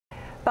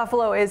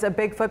Buffalo is a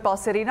big football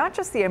city, not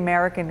just the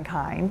American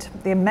kind.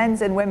 The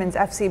men's and women's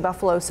FC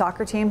Buffalo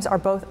soccer teams are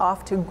both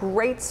off to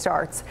great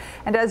starts.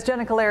 And as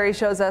Jenna Caleri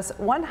shows us,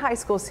 one high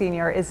school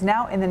senior is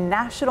now in the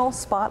national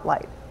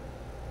spotlight.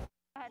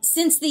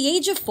 Since the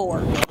age of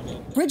 4,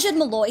 Brigid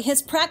Molloy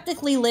has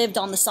practically lived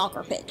on the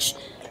soccer pitch.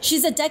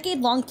 She's a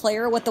decade-long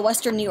player with the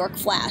Western New York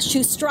Flash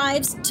who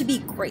strives to be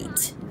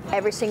great.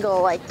 Every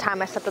single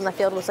time I stepped on the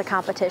field was a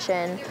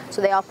competition,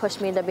 so they all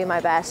pushed me to be my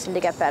best and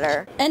to get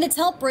better. And it's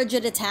helped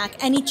Brigid attack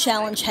any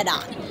challenge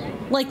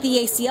head-on, like the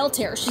ACL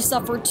tear she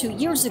suffered 2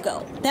 years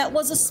ago. That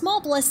was a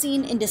small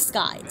blessing in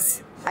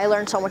disguise. I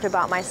learned so much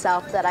about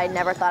myself that I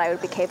never thought I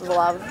would be capable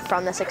of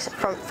from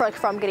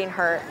getting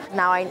hurt.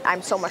 Now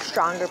I'm so much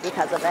stronger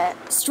because of it.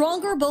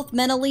 Stronger both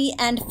mentally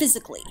and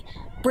physically.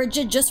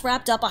 Brigid just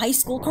wrapped up a high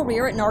school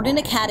career at Nardin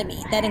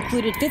Academy that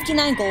included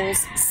 59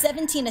 goals,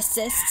 17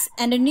 assists,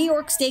 and a New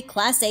York State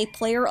Class A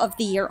Player of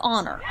the Year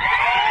honor.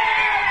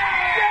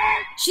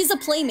 She's a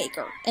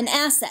playmaker, an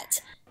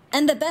asset,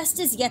 and the best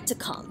is yet to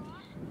come.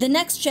 The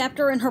next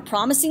chapter in her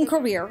promising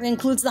career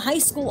includes the high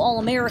school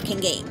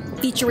All-American game,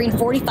 featuring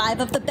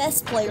 45 of the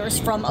best players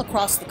from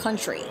across the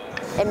country.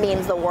 It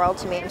means the world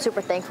to me. I'm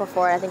super thankful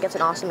for it. I think it's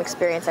an awesome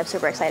experience. I'm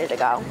super excited to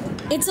go.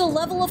 It's a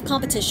level of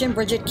competition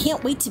Brigid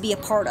can't wait to be a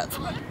part of,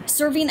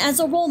 serving as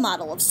a role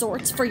model of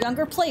sorts for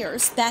younger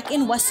players back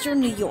in Western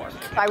New York.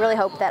 I really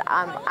hope that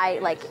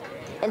I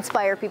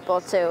inspire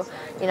people to,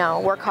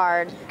 work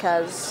hard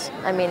because,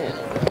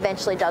 it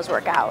eventually does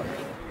work out.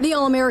 The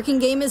All-American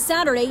game is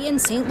Saturday in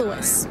St.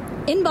 Louis.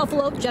 In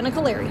Buffalo, Jenna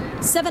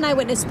Caleri, 7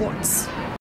 Eyewitness Sports.